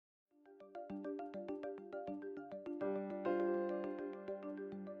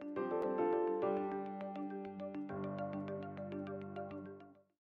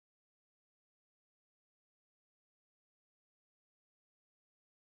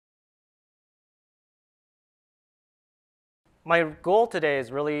my goal today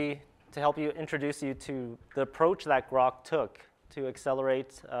is really to help you introduce you to the approach that Groq took to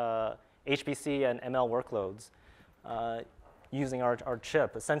accelerate HPC and ML workloads using our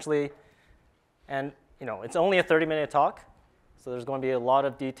chip, essentially. And it's only a 30-minute talk, so there's going to be a lot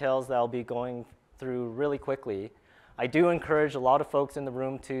of details that I'll be going through really quickly. I do encourage a lot of folks in the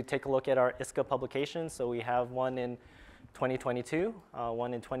room to take a look at our ISCA publications. So we have one in 2022,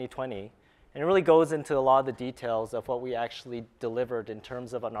 one in 2020. And it really goes into a lot of the details of what we actually delivered in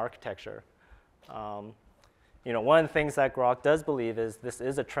terms of an architecture. One of the things that Groq does believe is this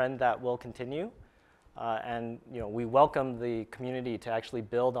is a trend that will continue. And we welcome the community to actually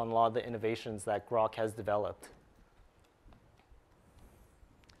build on a lot of the innovations that Groq has developed.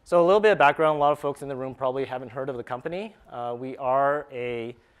 So a little bit of background, a lot of folks in the room probably haven't heard of the company. We are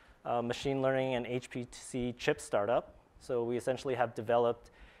a machine learning and HPC chip startup. So we essentially have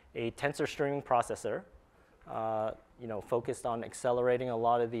developed a tensor streaming processor, focused on accelerating a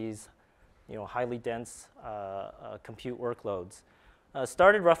lot of these, highly dense compute workloads.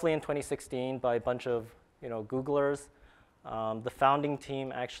 Started roughly in 2016 by a bunch of, Googlers. The founding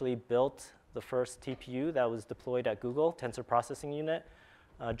team actually built the first TPU that was deployed at Google, Tensor Processing Unit.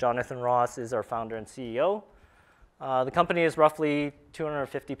 Jonathan Ross is our founder and CEO. The company is roughly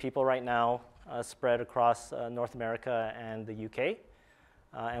 250 people right now, spread across North America and the UK.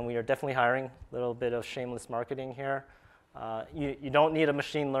 And we are definitely hiring. A little bit of shameless marketing here. You don't need a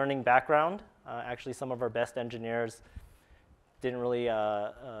machine learning background. Actually, some of our best engineers didn't really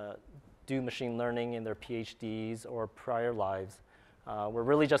do machine learning in their PhDs or prior lives. We're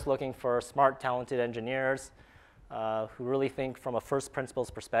really just looking for smart, talented engineers who really think from a first principles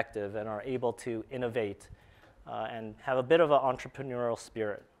perspective and are able to innovate and have a bit of an entrepreneurial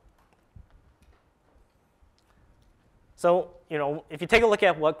spirit. So, if you take a look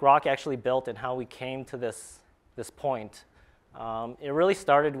at what Groq actually built and how we came to this point, it really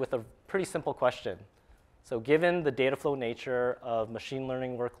started with a pretty simple question. So given the data flow nature of machine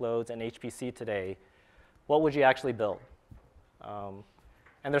learning workloads and HPC today, what would you actually build?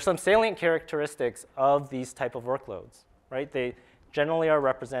 And there's some salient characteristics of these type of workloads, right? They generally are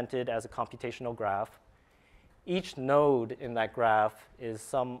represented as a computational graph. Each node in that graph is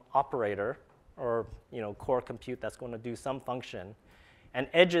some operator or core compute that's going to do some function. And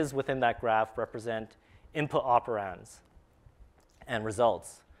edges within that graph represent input operands and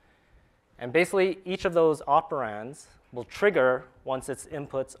results. And basically, each of those operands will trigger once its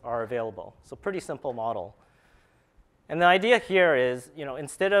inputs are available. So pretty simple model. And the idea here is,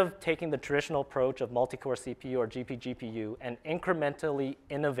 instead of taking the traditional approach of multi-core CPU or GPU and incrementally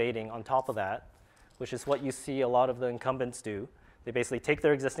innovating on top of that, which is what you see a lot of the incumbents do, they basically take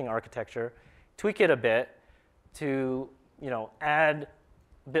their existing architecture, tweak it a bit to, add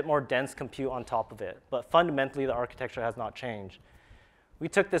a bit more dense compute on top of it. But fundamentally, the architecture has not changed. We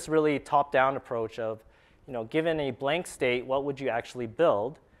took this really top-down approach of, given a blank state, what would you actually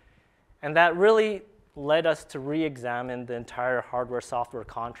build? And that really led us to re-examine the entire hardware-software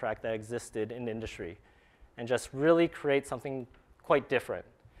contract that existed in the industry and just really create something quite different.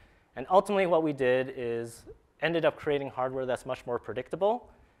 And ultimately, what we did is ended up creating hardware that's much more predictable.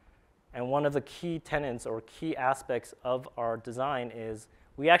 And one of the key tenets or key aspects of our design is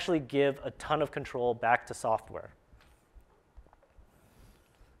we actually give a ton of control back to software.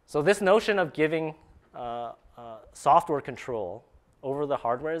 So this notion of giving software control over the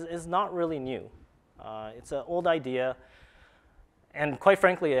hardware is not really new. It's an old idea, and quite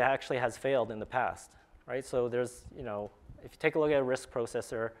frankly, it actually has failed in the past, right? So there's, if you take a look at a RISC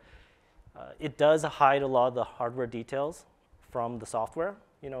processor, it does hide a lot of the hardware details from the software.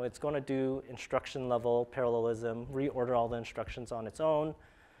 It's going to do instruction level parallelism, reorder all the instructions on its own,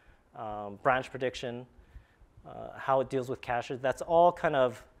 branch prediction, how it deals with caches. That's all kind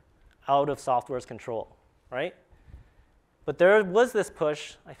of out of software's control, right? But there was this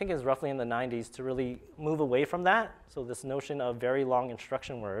push, I think it was roughly in the 90s, to really move away from that. So this notion of very long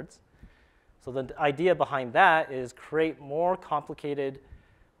instruction words. So the idea behind that is create more complicated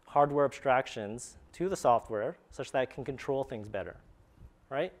hardware abstractions to the software such that it can control things better,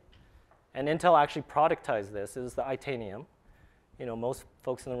 right? And Intel actually productized this. It was the Itanium. Most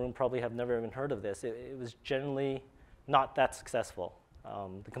folks in the room probably have never even heard of this. It was generally not that successful.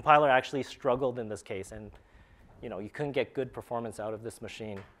 The compiler actually struggled in this case, and you couldn't get good performance out of this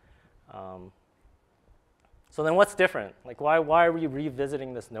machine. So then what's different? Like, why are we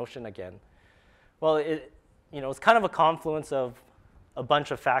revisiting this notion again? Well, it's kind of a confluence of a bunch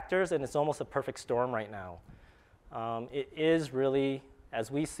of factors, and it's almost a perfect storm right now. It is really,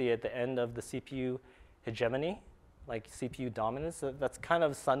 as we see it, the end of the CPU hegemony, like CPU dominance. That's kind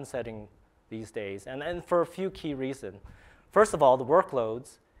of sunsetting these days, and for a few key reasons. First of all, the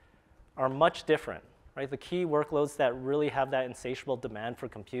workloads are much different, right? The key workloads that really have that insatiable demand for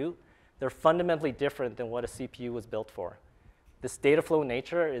compute, they're fundamentally different than what a CPU was built for. This data flow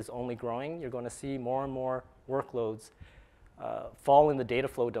nature is only growing. You're going to see more and more workloads fall in the data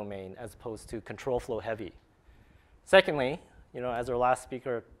flow domain as opposed to control flow heavy. Secondly, as our last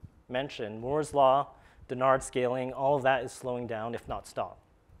speaker mentioned, Moore's law, Dennard scaling, all of that is slowing down, if not stopped.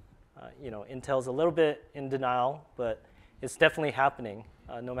 Intel's a little bit in denial, but it's definitely happening,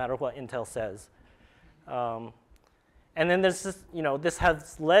 no matter what Intel says. And then there's this, this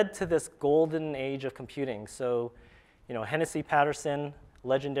has led to this golden age of computing. So, Hennessy Patterson,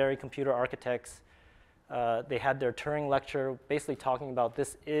 legendary computer architects, they had their Turing lecture basically talking about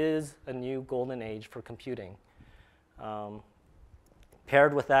this is a new golden age for computing.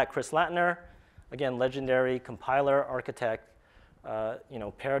 Paired with that, Chris Lattner, again, legendary compiler architect,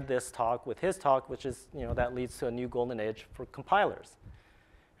 paired this talk with his talk, which is, that leads to a new golden age for compilers.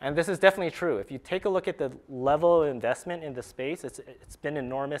 And this is definitely true. If you take a look at the level of investment in the space, it's been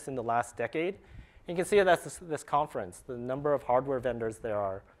enormous in the last decade. You can see that's this conference, the number of hardware vendors there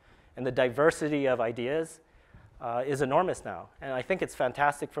are, and the diversity of ideas is enormous now. And I think it's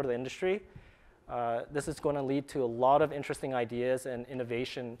fantastic for the industry. This is going to lead to a lot of interesting ideas and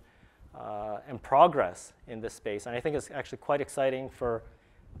innovation and progress in this space. And I think it's actually quite exciting for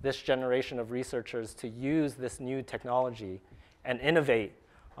this generation of researchers to use this new technology and innovate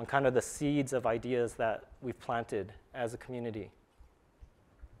on kind of the seeds of ideas that we've planted as a community.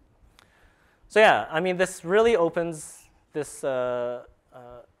 So yeah, I mean, this really opens this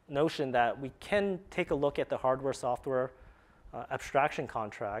notion that we can take a look at the hardware-software abstraction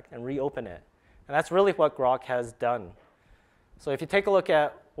contract and reopen it. And that's really what Groq has done. So if you take a look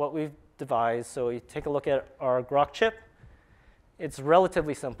at what we've devised, so you take a look at our Groq chip, it's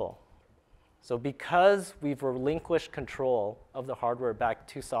relatively simple. So because we've relinquished control of the hardware back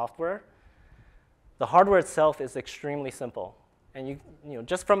to software, the hardware itself is extremely simple. And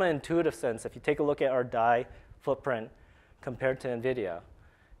just from an intuitive sense, if you take a look at our die footprint compared to NVIDIA,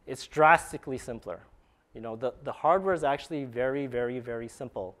 it's drastically simpler. The hardware is actually very, very, very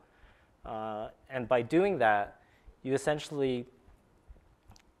simple. And by doing that, you essentially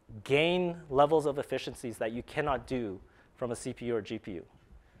gain levels of efficiencies that you cannot do from a CPU or GPU.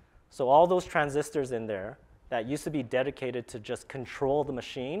 So all those transistors in there that used to be dedicated to just control the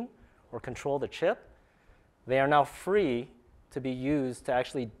machine or control the chip, they are now free to be used to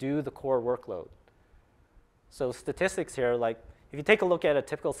actually do the core workload. So statistics here, like if you take a look at a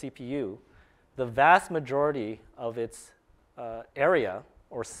typical CPU, the vast majority of its area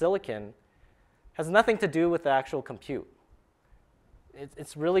or silicon has nothing to do with the actual compute.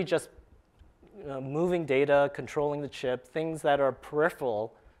 It's really just moving data, controlling the chip, things that are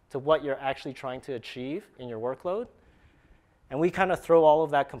peripheral to what you're actually trying to achieve in your workload. And we kind of throw all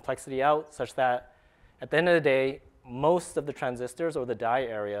of that complexity out such that at the end of the day, most of the transistors or the die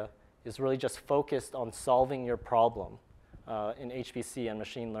area is really just focused on solving your problem in HPC and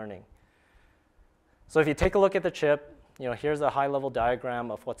machine learning. So if you take a look at the chip, here's a high-level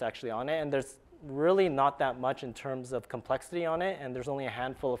diagram of what's actually on it. And there's really not that much in terms of complexity on it. And there's only a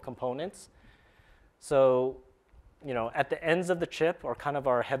handful of components. So at the ends of the chip are kind of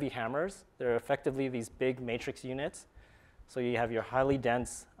our heavy hammers. They're effectively these big matrix units. So you have your highly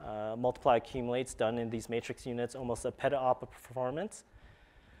dense multiply accumulates done in these matrix units, almost a petaop of performance.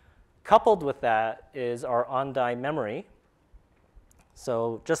 Coupled with that is our on-die memory.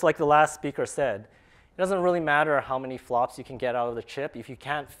 So just like the last speaker said, it doesn't really matter how many flops you can get out of the chip. If you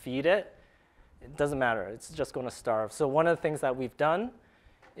can't feed it, it doesn't matter. It's just going to starve. So one of the things that we've done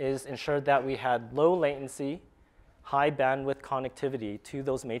is ensure that we had low latency, high bandwidth connectivity to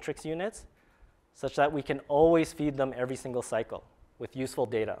those matrix units such that we can always feed them every single cycle with useful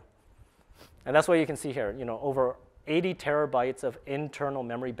data. And that's what you can see here, over 80 terabytes of internal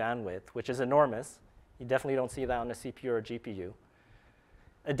memory bandwidth, which is enormous. You definitely don't see that on a CPU or a GPU.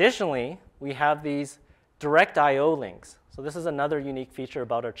 Additionally, we have these direct I/O links. So this is another unique feature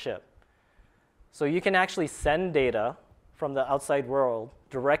about our chip. So you can actually send data from the outside world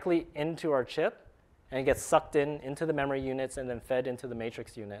directly into our chip, and it gets sucked into the memory units and then fed into the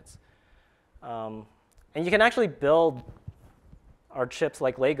matrix units. And you can actually build our chips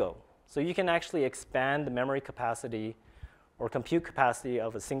like Lego. So you can actually expand the memory capacity or compute capacity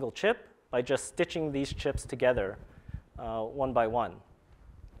of a single chip by just stitching these chips together one by one.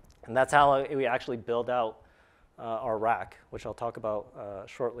 And that's how we actually build out our rack, which I'll talk about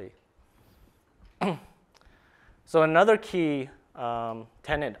shortly. So another key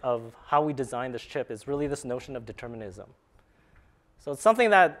tenet of how we design this chip is really this notion of determinism. So it's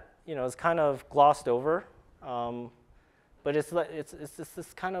something that is kind of glossed over. but it's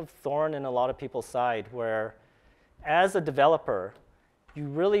this kind of thorn in a lot of people's side where, as a developer, you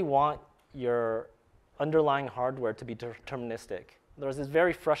really want your underlying hardware to be deterministic. Otherwise, it's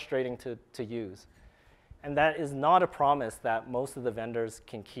very frustrating to use. And that is not a promise that most of the vendors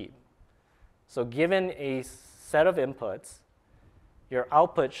can keep. So given a set of inputs, your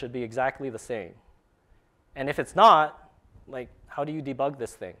output should be exactly the same. And if it's not, like, how do you debug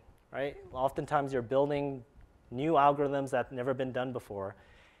this thing, right? Oftentimes, you're building new algorithms that have never been done before.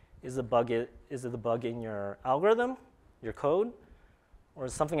 Is it the bug in your algorithm, your code, or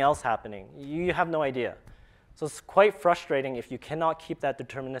is something else happening? You have no idea. So it's quite frustrating if you cannot keep that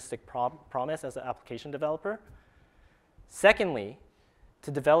deterministic promise as an application developer. Secondly,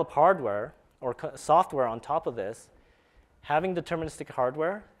 to develop hardware or software on top of this, having deterministic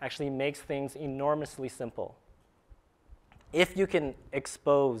hardware actually makes things enormously simple. If you can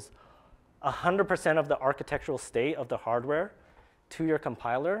expose 100% of the architectural state of the hardware to your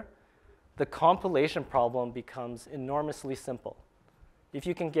compiler, the compilation problem becomes enormously simple. If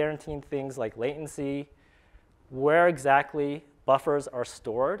you can guarantee things like latency, where exactly buffers are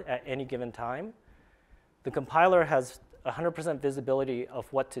stored at any given time, the compiler has 100% visibility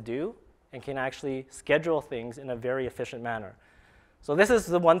of what to do and can actually schedule things in a very efficient manner. So this is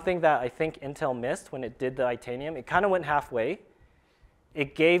the one thing that I think Intel missed when it did the Itanium. It kind of went halfway.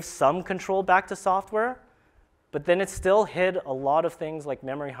 It gave some control back to software, but then it still hid a lot of things like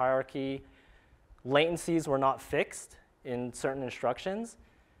memory hierarchy. Latencies were not fixed in certain instructions.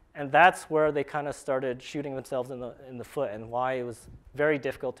 And that's where they kind of started shooting themselves in the foot, and why it was very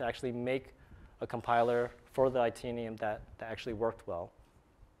difficult to actually make a compiler for the Itanium that actually worked well.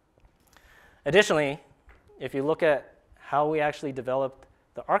 Additionally, if you look at how we actually developed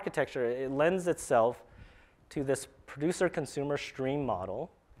the architecture, it lends itself to this producer-consumer stream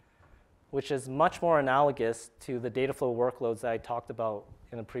model, which is much more analogous to the data flow workloads that I talked about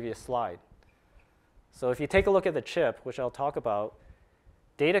in the previous slide. So if you take a look at the chip, which I'll talk about,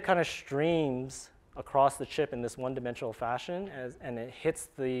 data kind of streams across the chip in this one-dimensional fashion, and it hits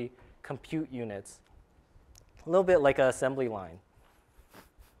the compute units, a little bit like an assembly line.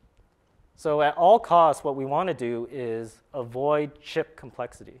 So at all costs, what we want to do is avoid chip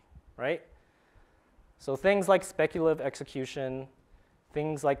complexity, right? So things like speculative execution,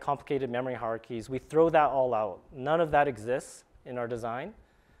 things like complicated memory hierarchies, we throw that all out. None of that exists in our design.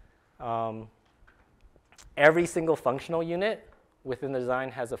 Every single functional unit within the design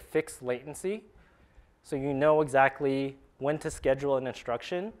has a fixed latency, so you know exactly when to schedule an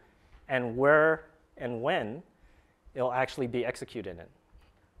instruction and where and when it'll actually be executed in.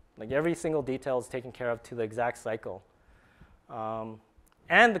 Like every single detail is taken care of to the exact cycle.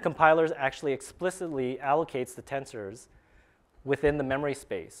 And the compiler actually explicitly allocates the tensors within the memory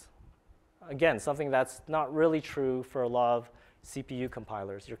space. Again, something that's not really true for a lot of CPU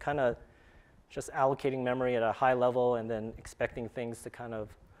compilers. You're kind of just allocating memory at a high level and then expecting things to kind of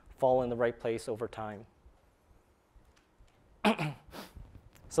fall in the right place over time.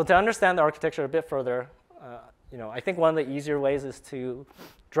 So to understand the architecture a bit further, I think one of the easier ways is to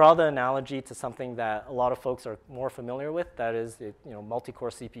draw the analogy to something that a lot of folks are more familiar with, that is multi-core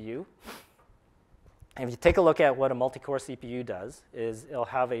CPU. And if you take a look at what a multi-core CPU does, is it'll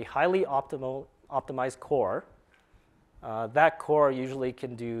have a highly optimized core. That core usually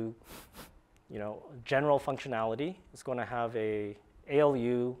can do general functionality. It's going to have a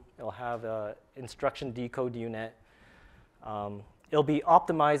ALU. It'll have an instruction decode unit. It'll be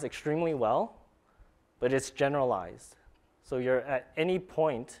optimized extremely well, but it's generalized. So you're at any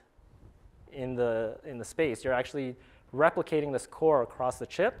point in the space, you're actually replicating this core across the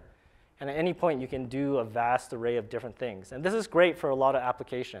chip, and at any point you can do a vast array of different things. And this is great for a lot of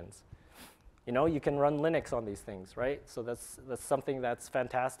applications. You can run Linux on these things, right? So that's something that's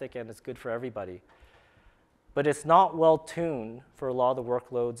fantastic and it's good for everybody. But it's not well tuned for a lot of the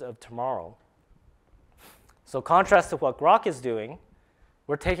workloads of tomorrow. So contrast to what Groq is doing,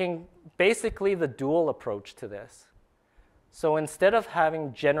 we're taking basically the dual approach to this. So instead of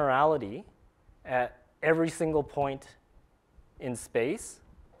having generality at every single point in space,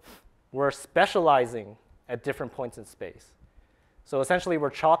 we're specializing at different points in space. So essentially, we're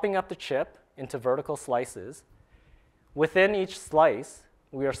chopping up the chip into vertical slices. Within each slice,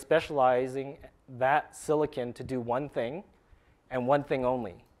 we are specializing that silicon to do one thing and one thing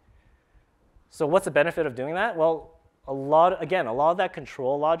only. So what's the benefit of doing that? Well, a lot of that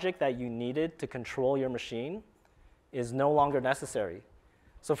control logic that you needed to control your machine is no longer necessary.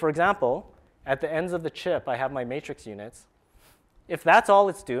 So for example, at the ends of the chip, I have my matrix units. If that's all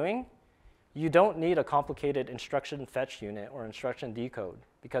it's doing, you don't need a complicated instruction fetch unit or instruction decode,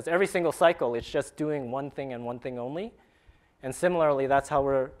 because every single cycle, it's just doing one thing and one thing only. And similarly, that's how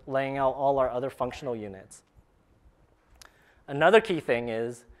we're laying out all our other functional units. Another key thing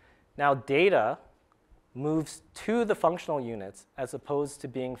is now data moves to the functional units as opposed to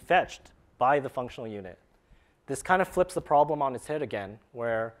being fetched by the functional unit. This kind of flips the problem on its head again,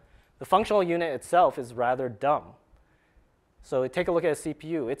 where the functional unit itself is rather dumb. So take a look at a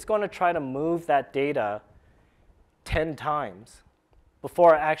CPU. It's going to try to move that data 10 times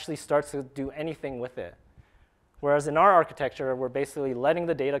before it actually starts to do anything with it. Whereas in our architecture, we're basically letting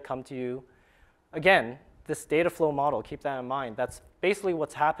the data come to you. Again, this data flow model, keep that in mind. That's basically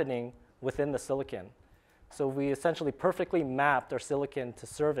what's happening within the silicon. So we essentially perfectly mapped our silicon to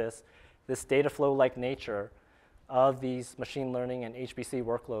service this data flow-like nature of these machine learning and HPC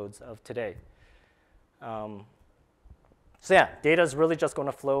workloads of today. So yeah, data is really just going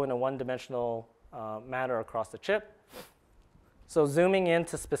to flow in a one-dimensional manner across the chip. So zooming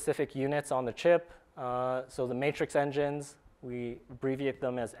into specific units on the chip, so the matrix engines, we abbreviate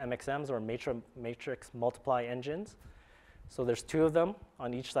them as MXMs, or matrix multiply engines. So there's 2 of them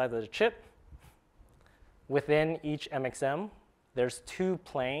on each side of the chip. Within each MXM, there's 2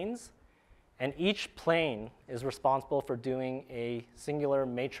 planes, and each plane is responsible for doing a singular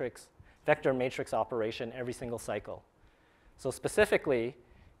vector matrix operation every single cycle. So specifically,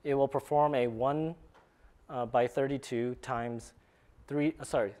 it will perform a 1 by 32 times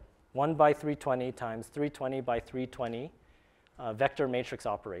 1 by 320 times 320 by 320 vector matrix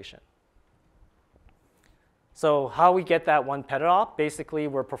operation. So how we get that 1 petop, basically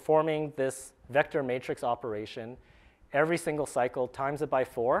we're performing this vector matrix operation every single cycle, times it by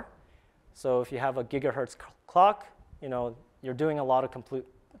 4. So if you have a gigahertz clock, you're doing a lot of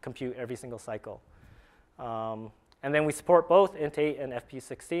compute every single cycle. And then we support both int8 and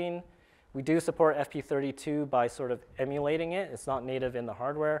FP16. We do support FP32 by sort of emulating it. It's not native in the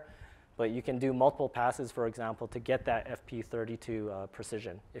hardware, but you can do multiple passes, for example, to get that FP32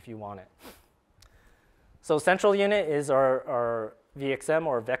 precision if you want it. So central unit is our VXM,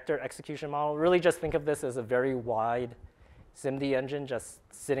 or vector execution model. Really just think of this as a very wide SIMD engine just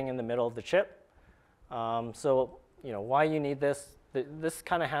sitting in the middle of the chip. So why you need this? This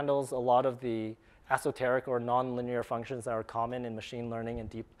kind of handles a lot of the esoteric or nonlinear functions that are common in machine learning and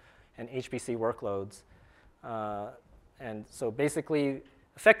deep and HPC workloads. And so basically,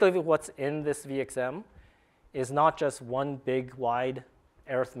 effectively what's in this VXM is not just one big wide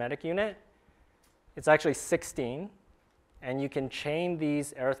arithmetic unit. It's actually 16, and you can chain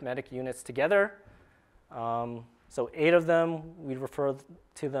these arithmetic units together. So 8 of them, we refer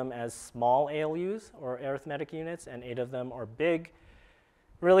to them as small ALUs, or arithmetic units, and 8 of them are big.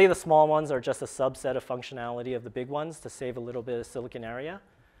 Really, the small ones are just a subset of functionality of the big ones to save a little bit of silicon area,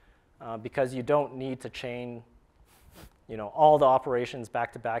 because you don't need to chain all the operations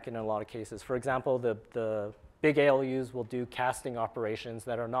back to back in a lot of cases. For example, the big ALUs will do casting operations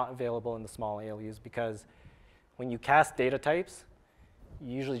that are not available in the small ALUs, because when you cast data types,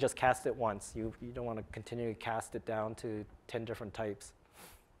 you usually just cast it once. You don't want to continue to cast it down to 10 different types.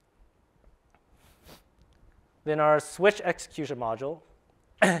 Then our switch execution module.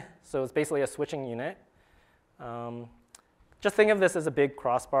 So it's basically a switching unit. Just think of this as a big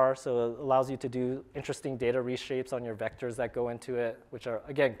crossbar, so it allows you to do interesting data reshapes on your vectors that go into it, which are,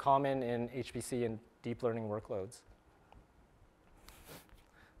 again, common in HPC and deep learning workloads.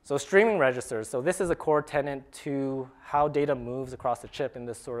 So streaming registers. So this is a core tenet to how data moves across the chip in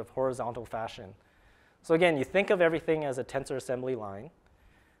this sort of horizontal fashion. So again, you think of everything as a tensor assembly line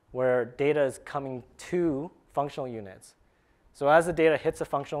where data is coming to functional units. So as the data hits a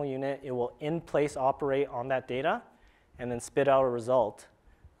functional unit, it will in place operate on that data and then spit out a result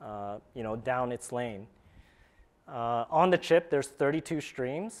down its lane. On the chip, there's 32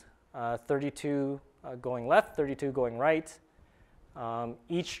 streams, 32 going left, 32 going right.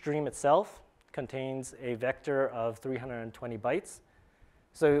 Each stream itself contains a vector of 320 bytes.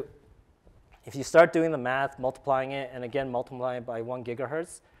 So if you start doing the math, multiplying it, and again multiplying it by 1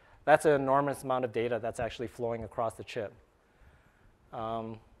 gigahertz, that's an enormous amount of data that's actually flowing across the chip.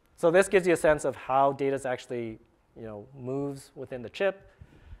 So this gives you a sense of how data is actually moves within the chip.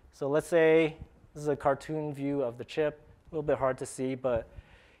 So let's say this is a cartoon view of the chip, a little bit hard to see, but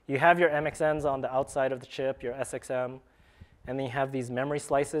you have your MXNs on the outside of the chip, your SXM, and then you have these memory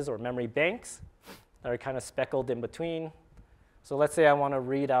slices or memory banks that are kind of speckled in between. So let's say I want to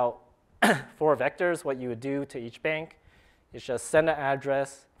read out 4 vectors. What you would do to each bank is just send an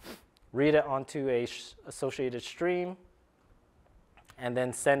address, read it onto a associated stream, and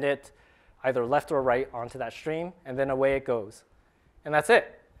then send it either left or right onto that stream, and then away it goes. And that's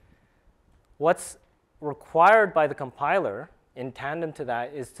it. What's required by the compiler in tandem to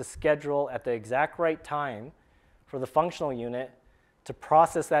that is to schedule at the exact right time for the functional unit to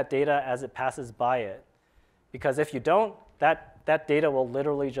process that data as it passes by it. Because if you don't, that data will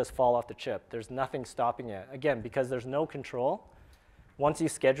literally just fall off the chip. There's nothing stopping it. Again, because there's no control, once you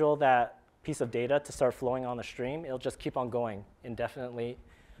schedule that piece of data to start flowing on the stream, it'll just keep on going indefinitely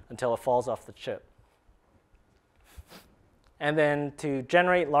until it falls off the chip. And then to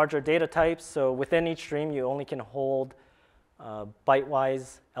generate larger data types, so within each stream, you only can hold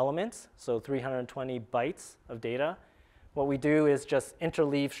byte-wise elements, so 320 bytes of data. What we do is just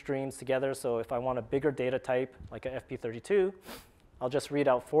interleave streams together. So if I want a bigger data type, like a FP32, I'll just read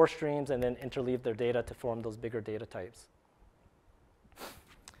out 4 streams and then interleave their data to form those bigger data types.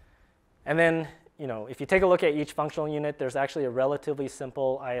 And then, if you take a look at each functional unit, there's actually a relatively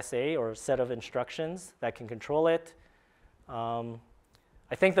simple ISA or set of instructions that can control it.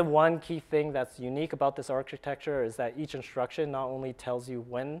 I think the one key thing that's unique about this architecture is that each instruction not only tells you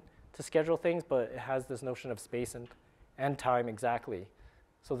when to schedule things, but it has this notion of space and time exactly.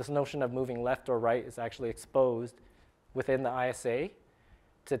 So this notion of moving left or right is actually exposed within the ISA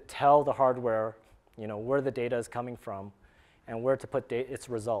to tell the hardware where the data is coming from and where to put its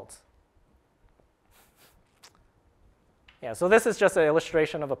results. Yeah, so this is just an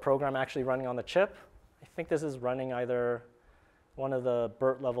illustration of a program actually running on the chip. I think this is running either one of the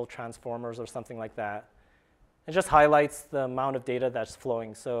BERT level transformers or something like that. It just highlights the amount of data that's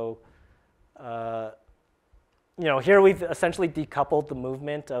flowing. So here we've essentially decoupled the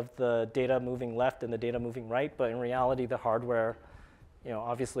movement of the data moving left and the data moving right, but in reality, the hardware,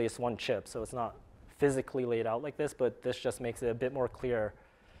 obviously it's one chip, so it's not physically laid out like this, but this just makes it a bit more clear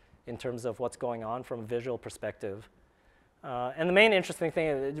in terms of what's going on from a visual perspective. And the main interesting thing,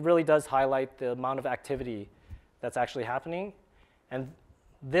 it really does highlight the amount of activity that's actually happening. And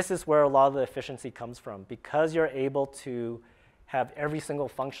this is where a lot of the efficiency comes from. Because you're able to have every single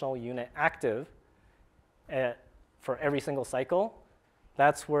functional unit active for every single cycle,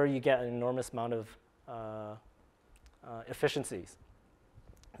 that's where you get an enormous amount of efficiencies.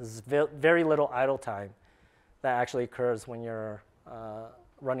 There's very little idle time that actually occurs when you're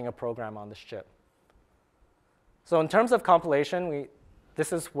running a program on this chip. So in terms of compilation,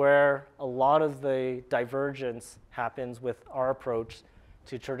 this is where a lot of the divergence happens with our approach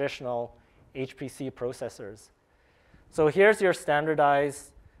to traditional HPC processors. So here's your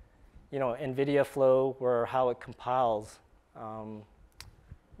standardized NVIDIA flow where how it compiles a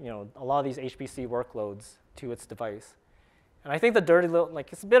lot of these HPC workloads to its device. And I think the dirty little,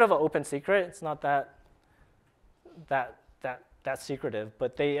 it's a bit of an open secret. It's not that secretive,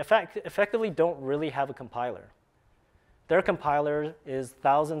 but they effectively don't really have a compiler. Their compiler is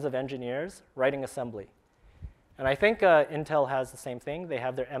thousands of engineers writing assembly. And I think Intel has the same thing. They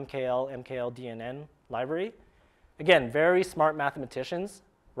have their MKL-DNN library. Again, very smart mathematicians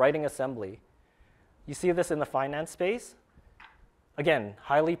writing assembly. You see this in the finance space. Again,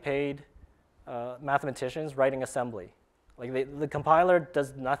 highly paid mathematicians writing assembly. The compiler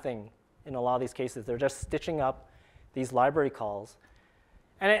does nothing in a lot of these cases. They're just stitching up these library calls.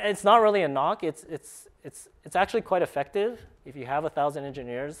 And it's not really a knock. It's actually quite effective. If you have 1,000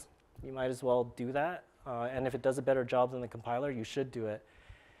 engineers, you might as well do that. And if it does a better job than the compiler, you should do it.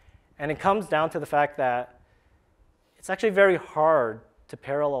 And it comes down to the fact that it's actually very hard to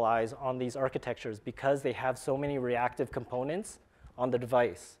parallelize on these architectures because they have so many reactive components on the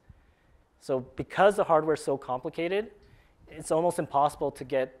device. So because the hardware is so complicated, it's almost impossible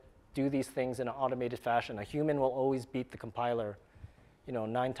to do these things in an automated fashion. A human will always beat the compiler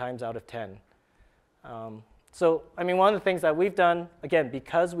 9 times out of 10. So, one of the things that we've done, again,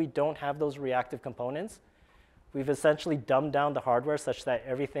 because we don't have those reactive components, we've essentially dumbed down the hardware such that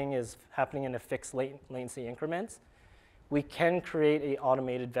everything is happening in a fixed latency increments. We can create an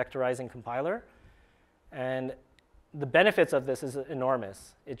automated vectorizing compiler. And the benefits of this is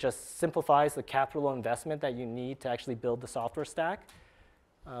enormous. It just simplifies the capital investment that you need to actually build the software stack.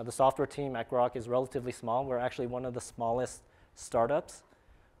 The software team at Groq is relatively small. We're actually one of the smallest startups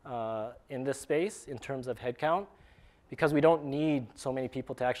in this space in terms of headcount because we don't need so many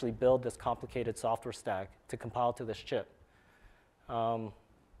people to actually build this complicated software stack to compile to this chip. And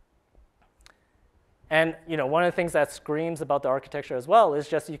one of the things that screams about the architecture as well is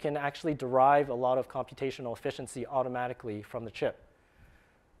just you can actually derive a lot of computational efficiency automatically from the chip.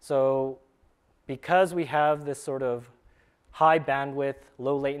 So because we have this sort of high bandwidth,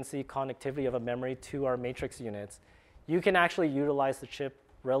 low latency connectivity of a memory to our matrix units, you can actually utilize the chip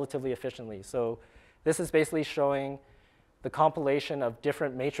relatively efficiently. So this is basically showing the compilation of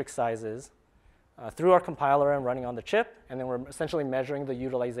different matrix sizes through our compiler and running on the chip. And then we're essentially measuring the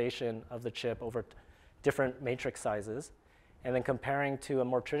utilization of the chip over different matrix sizes, and then comparing to a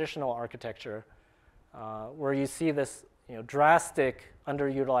more traditional architecture where you see this drastic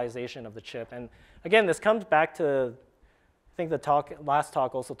underutilization of the chip. And again, this comes back to, I think the last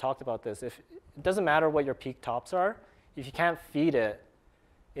talk also talked about this. It doesn't matter what your peak tops are. If you can't feed it,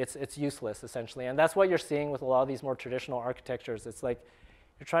 it's useless, essentially. And that's what you're seeing with a lot of these more traditional architectures. It's like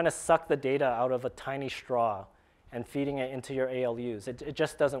you're trying to suck the data out of a tiny straw and feeding it into your ALUs. It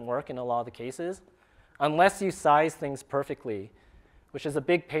just doesn't work in a lot of the cases, unless you size things perfectly, which is a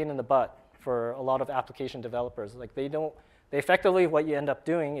big pain in the butt for a lot of application developers. Like they effectively, what you end up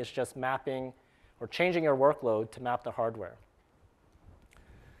doing is just mapping or changing your workload to map the hardware.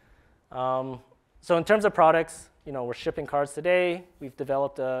 So in terms of products, we're shipping cards today. We've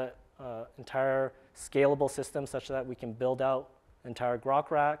developed an entire scalable system such that we can build out an entire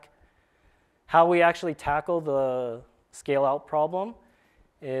Groq rack. How we actually tackle the scale-out problem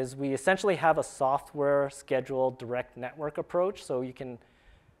is we essentially have a software scheduled direct network approach, so you can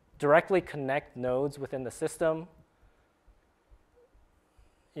directly connect nodes within the system.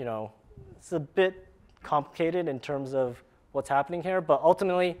 It's a bit complicated in terms of what's happening here, but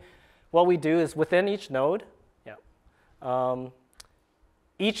ultimately what we do is within each node,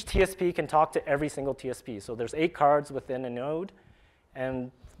 each TSP can talk to every single TSP. So there's 8 cards within a node,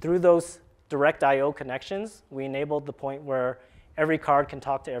 and through those direct I/O connections, we enabled the point where every card can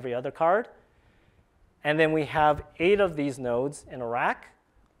talk to every other card. And then we have 8 of these nodes in a rack,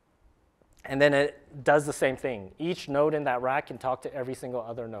 and then it does the same thing. Each node in that rack can talk to every single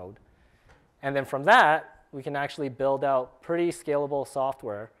other node. And then from that, we can actually build out pretty scalable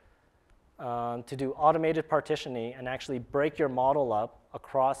software to do automated partitioning and actually break your model up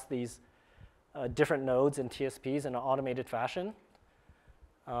across these different nodes and TSPs in an automated fashion,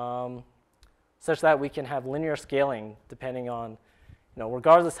 such that we can have linear scaling depending on,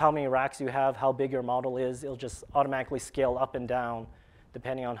 regardless how many racks you have, how big your model is, it'll just automatically scale up and down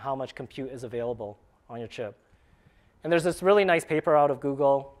depending on how much compute is available on your chip. And there's this really nice paper out of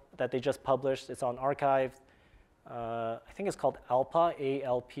Google that they just published. It's on arXiv. I think it's called ALPA,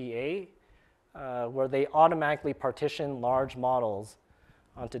 A-L-P-A, where they automatically partition large models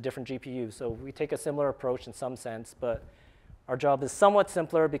onto different GPUs. So we take a similar approach in some sense, but our job is somewhat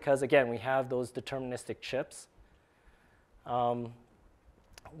simpler because, again, we have those deterministic chips. One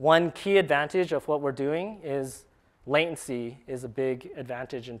key advantage of what we're doing is latency is a big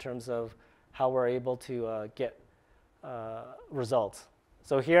advantage in terms of how we're able to get results.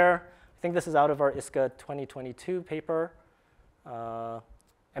 So here, I think this is out of our ISCA 2022 paper.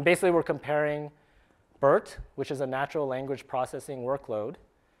 And basically, we're comparing BERT, which is a natural language processing workload,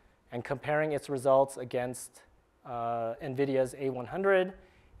 and comparing its results against NVIDIA's A100.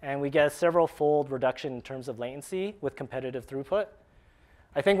 And we get a several-fold reduction in terms of latency with competitive throughput.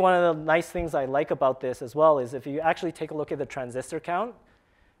 I think one of the nice things I like about this as well is if you actually take a look at the transistor count,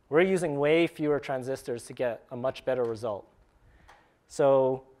 we're using way fewer transistors to get a much better result.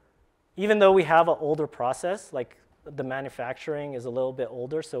 So even though we have an older process, like the manufacturing is a little bit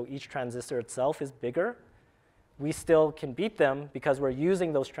older, so each transistor itself is bigger, we still can beat them because we're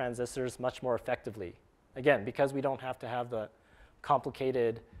using those transistors much more effectively. Again, because we don't have to have the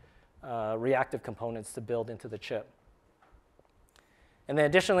complicated reactive components to build into the chip. And then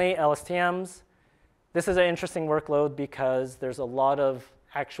additionally, LSTMs. This is an interesting workload because there's a lot of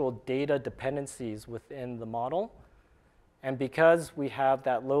actual data dependencies within the model. And because we have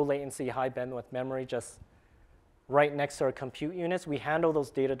that low latency, high bandwidth memory just right next to our compute units, we handle those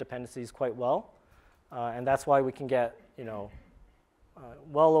data dependencies quite well. And that's why we can get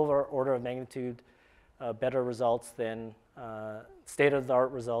well over order of magnitude better results than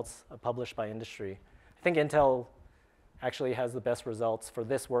state-of-the-art results published by industry. I think Intel actually has the best results for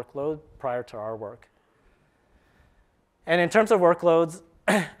this workload prior to our work. And in terms of workloads,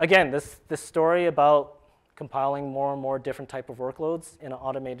 again, this story about compiling more and more different type of workloads in an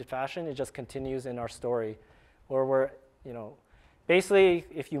automated fashion, it just continues in our story, where we're, basically,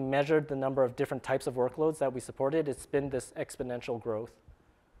 if you measured the number of different types of workloads that we supported, it's been this exponential growth.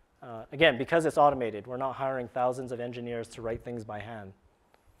 Again, because it's automated, we're not hiring thousands of engineers to write things by hand.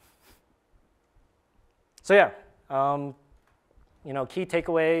 So yeah, key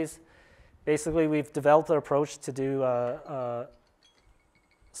takeaways. Basically, we've developed an approach to do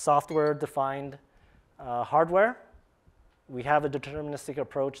software-defined hardware. We have a deterministic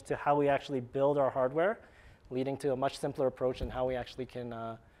approach to how we actually build our hardware, leading to a much simpler approach in how we actually can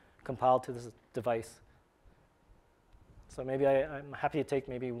compile to this device. So maybe I'm happy to take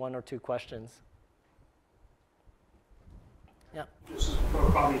maybe 1 or 2 questions. Yeah. This is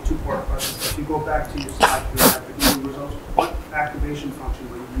probably a 2-part question. If you go back to your slide for the activation results, what activation function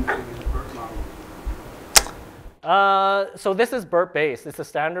were you using in the BERT model? So this is BERT based. It's a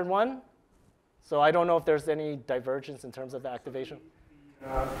standard one. So I don't know if there's any divergence in terms of the activation.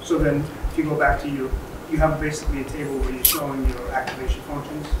 So then, if you go back to you have basically a table where you're showing your activation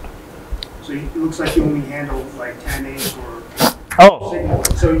functions. So it looks like you only handle like 10H or signal.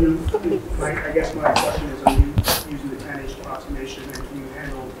 So I guess my question is, are you using the 10H approximation, and can you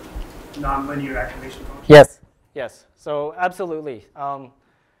handle nonlinear activation functions? Yes. Yes. So absolutely.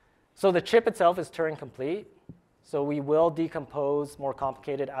 So the chip itself is Turing complete. So we will decompose more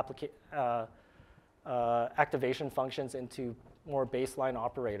complicated activation functions into more baseline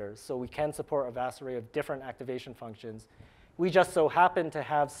operators. So we can support a vast array of different activation functions. We just so happen to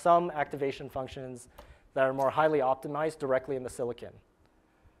have some activation functions that are more highly optimized directly in the silicon.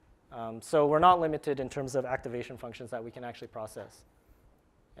 So we're not limited in terms of activation functions that we can actually process.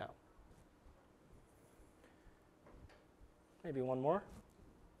 Yeah. Maybe one more.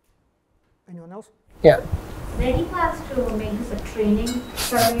 Anyone else? Yeah. Any plans to make this a training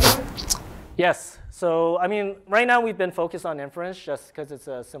parameter? Yes. So I mean, right now we've been focused on inference just because it's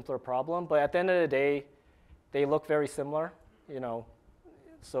a simpler problem. But at the end of the day, they look very similar.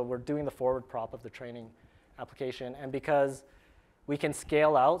 So we're doing the forward prop of the training application, and because we can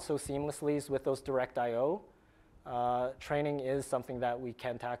scale out so seamlessly with those direct I/O, training is something that we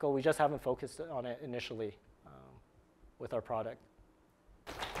can tackle. We just haven't focused on it initially with our product.